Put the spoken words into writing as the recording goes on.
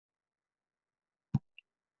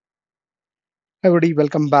Hi everybody,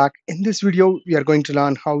 welcome back. In this video, we are going to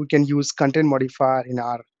learn how we can use content modifier in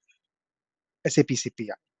our SAP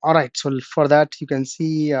CPI. All right, so for that, you can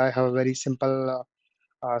see I have a very simple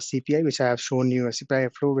CPI, which I have shown you, a CPI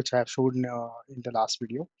flow, which I have shown in the last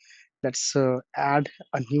video. Let's add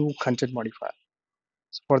a new content modifier.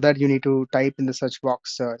 So for that, you need to type in the search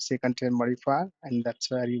box, say content modifier, and that's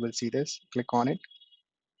where you will see this. Click on it.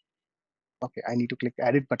 Okay, I need to click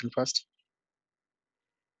edit button first.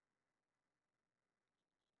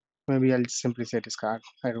 Maybe I'll simply say discard.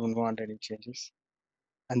 I don't want any changes.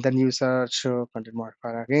 And then you search content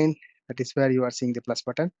modifier again. That is where you are seeing the plus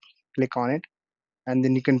button. Click on it, and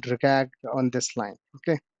then you can drag on this line.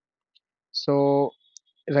 Okay, so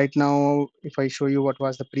right now if I show you what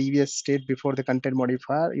was the previous state before the content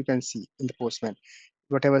modifier, you can see in the postman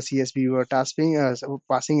whatever CSV you were passing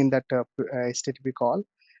in that HTTP call,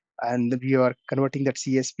 and we are converting that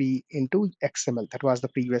CSV into XML. That was the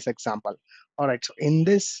previous example. All right, so in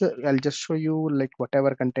this I'll just show you like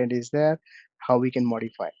whatever content is there, how we can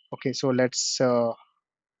modify. Okay, so let's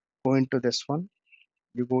go into this one.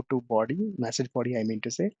 You go to body, message body, I mean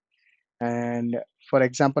to say. And for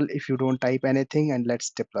example, if you don't type anything, and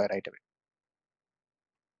let's deploy right away.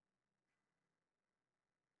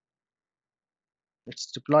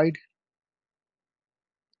 It's deployed.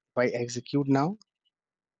 If I execute now,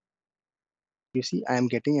 you see I am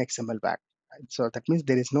getting XML back. So that means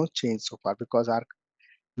there is no change so far because our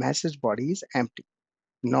message body is empty.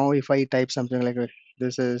 Now if I type something like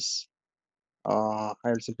this is I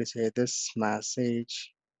will simply say this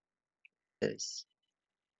message is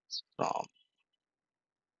from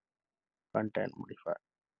content modifier.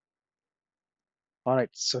 All right,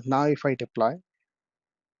 so now if I deploy,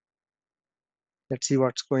 let's see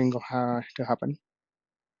what's going to happen.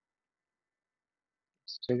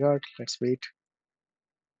 It's triggered. Let's wait.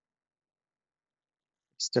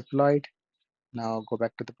 It's deployed. Now go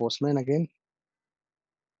back to the postman again.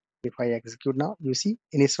 If I execute now, you see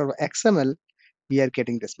instead of XML, we are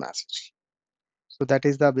getting this message. So that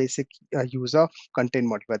is the basic use of content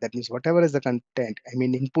modifier. That means whatever is the content, I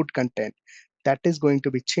mean input content, that is going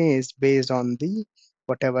to be changed based on the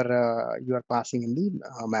whatever you are passing in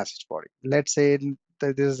the message body. Let's say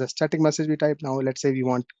that this is a static message we type now. Let's say we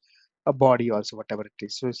want a body also, whatever it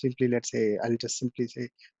is. So simply let's say I'll just simply say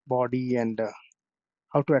body and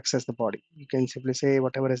how to access the body. You can simply say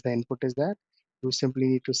whatever is the input is there. You simply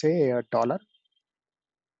need to say a dollar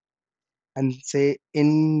and say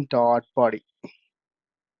in dot body,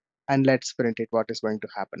 and let's print it. What is going to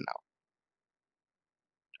happen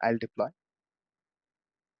now? I'll deploy.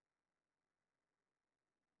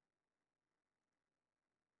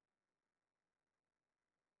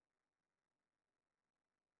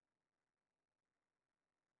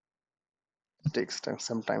 It takes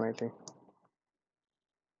some time, I think.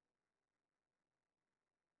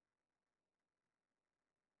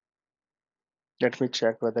 Let me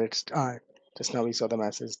check whether it's just now we saw the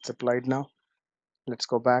message. It's applied now. Let's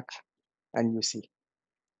go back, and you see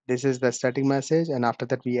this is the static message, and after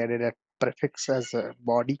that we added a prefix as a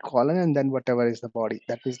body colon, and then whatever is the body,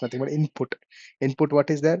 that is nothing but input. Input, what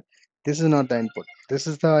is there? This is not the input. This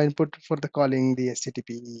is the input for the calling the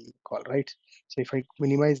HTTP call, right? So if I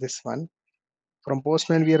minimize this one, from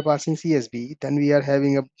postman we are passing CSV, then we are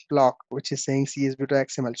having a block which is saying CSV to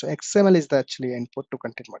XML. So XML is the actually input to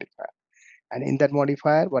content modifier, and in that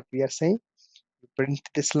modifier what we are saying, you print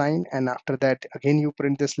this line, and after that again you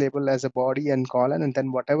print this label as a body and colon, and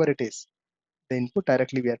then whatever it is the input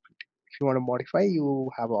directly we are printing. If you want to modify, you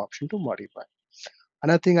have an option to modify.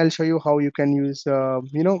 Another thing, I'll show you how you can use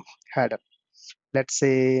header. Let's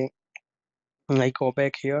say I go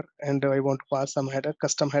back here and I want to pass some header,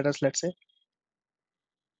 custom headers. Let's say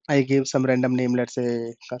I give some random name, let's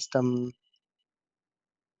say custom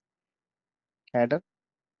header.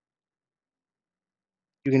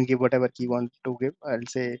 You can give whatever key you want to give. I'll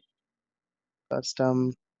say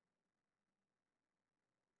custom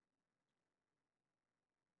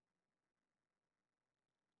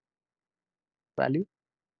value,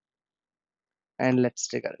 and let's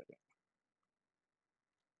take it.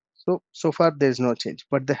 So far there's no change,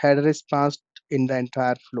 but the header is passed in the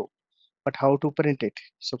entire flow. But how to print it?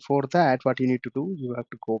 So for that, what you need to do, you have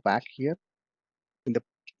to go back here in the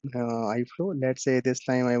iFlow. Let's say this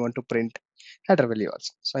time I want to print header value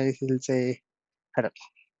also. So I will say header.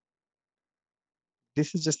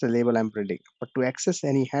 This is just the label I'm printing. But to access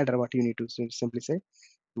any header, what you need to simply say,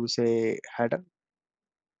 you say header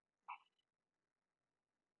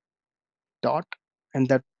dot and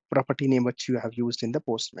that property name which you have used in the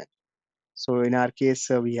postman. So in our case,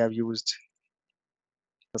 we have used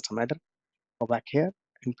custom header. Go back here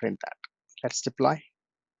and print that. Let's deploy.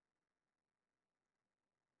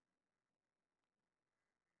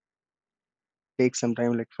 take some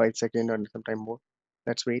time, like 5 seconds or sometime more.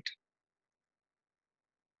 Let's wait.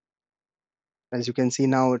 As you can see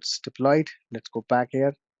now, it's deployed. Let's go back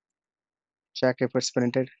here, check if it's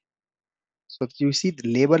printed. So you see the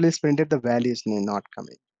label is printed, the value is not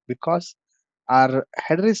coming because our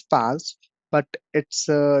header is passed, but it's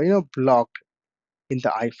blocked in the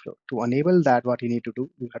iFlow. To enable that, what you need to do,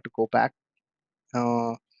 you have to go back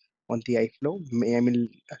uh, on the iFlow. I will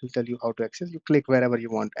tell you how to access. You click wherever you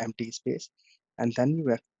want empty space, and then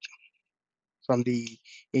from the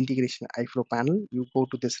integration iFlow panel, you go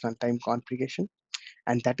to this runtime configuration,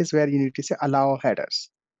 and that is where you need to say allow headers.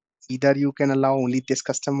 Either you can allow only this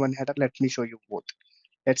custom one header. Let me show you both.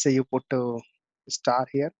 Let's say you put a star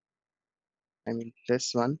here,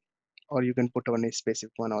 this one, or you can put one a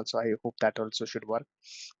specific one also. I hope that also should work.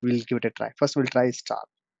 We'll give it a try. First we'll try star.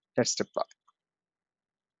 Let's deploy.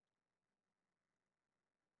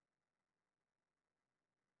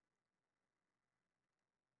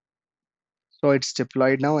 So it's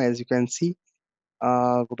deployed now, as you can see.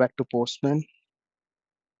 Go back to postman.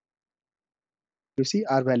 You see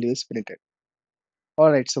our value is printed.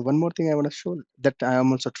 All right, so one more thing I want to show that I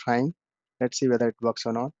am also trying. Let's see whether it works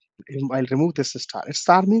or not. I'll remove this star.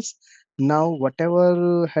 Star means now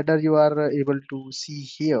whatever header you are able to see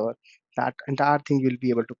here, that entire thing will be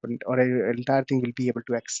able to print, or entire thing will be able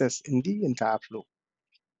to access in the entire flow.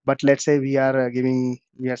 But let's say we are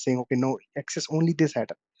saying, okay, no, access only this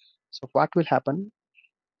header. So what will happen?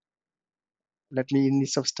 Let me, in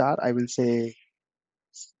this of star, I will say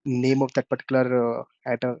name of that particular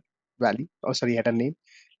header value, oh sorry, header name.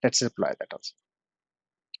 Let's deploy that also,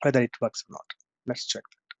 whether it works or not. Let's check.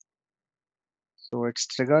 So it's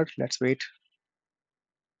triggered. Let's wait.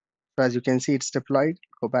 So as you can see, it's deployed.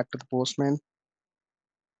 Go back to the postman.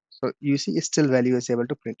 So you see, still value is able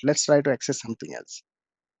to print. Let's try to access something else.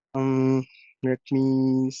 Let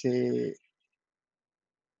me say,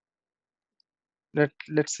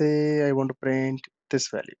 let's say I want to print this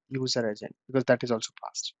value, user agent, because that is also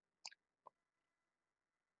passed.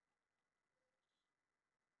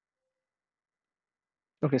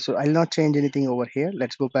 Okay, so I'll not change anything over here.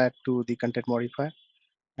 Let's go back to the content modifier,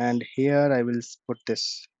 and here I will put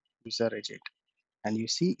this user agent. And you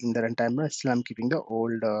see, in the runtime, still I'm keeping the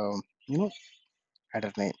old,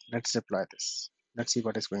 header name. Let's deploy this. Let's see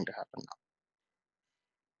what is going to happen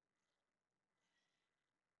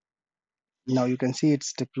now. Now you can see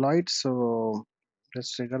it's deployed. So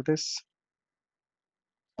let's trigger this.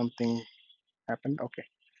 Something happened. Okay,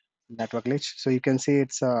 network glitch. So you can see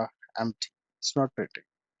it's empty. It's not pretty.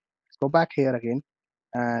 Let's go back here again,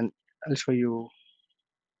 and I'll show you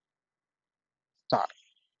star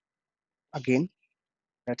again.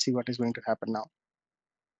 Let's see what is going to happen now.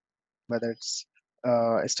 Whether it's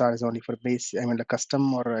a star is only for base, the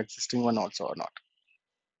custom or existing one also or not.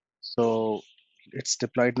 So it's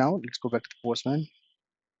deployed now. Let's go back to the postman.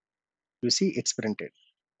 You see it's printed.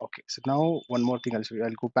 Okay, so now one more thing I'll show you.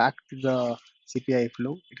 I'll go back to the CPI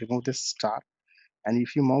flow, remove this star, and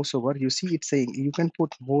if you mouse over, you see it's saying you can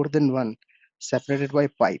put more than one separated by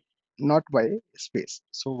pipe, not by space.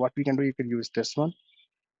 So what we can do, you can use this one,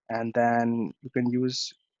 and then you can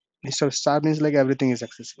use, instead of star means like everything is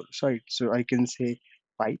accessible. So I can say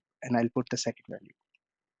pipe, and I'll put the second value,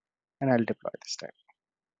 and I'll deploy this time.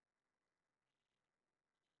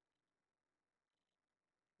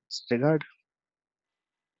 It's triggered.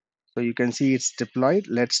 So you can see it's deployed.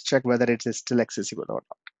 Let's check whether it is still accessible or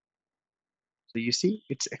not. So you see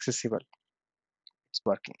it's accessible. It's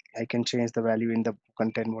working. I can change the value in the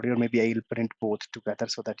content module. Maybe I'll print both together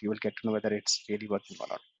so that you will get to know whether it's really working or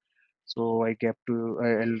not. So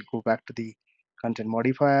I'll go back to the content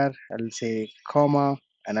modifier. I'll say comma,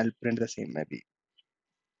 and I'll print the same. Maybe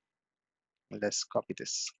let's copy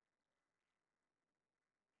this.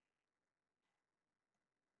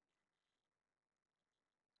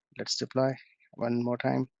 Let's deploy one more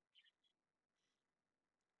time.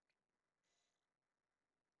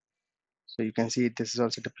 So you can see this is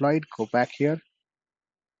also deployed. Go back here.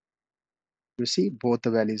 You see both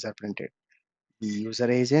the values are printed, the user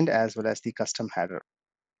agent as well as the custom header.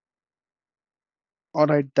 All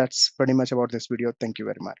right, that's pretty much about this video. Thank you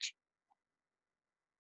very much.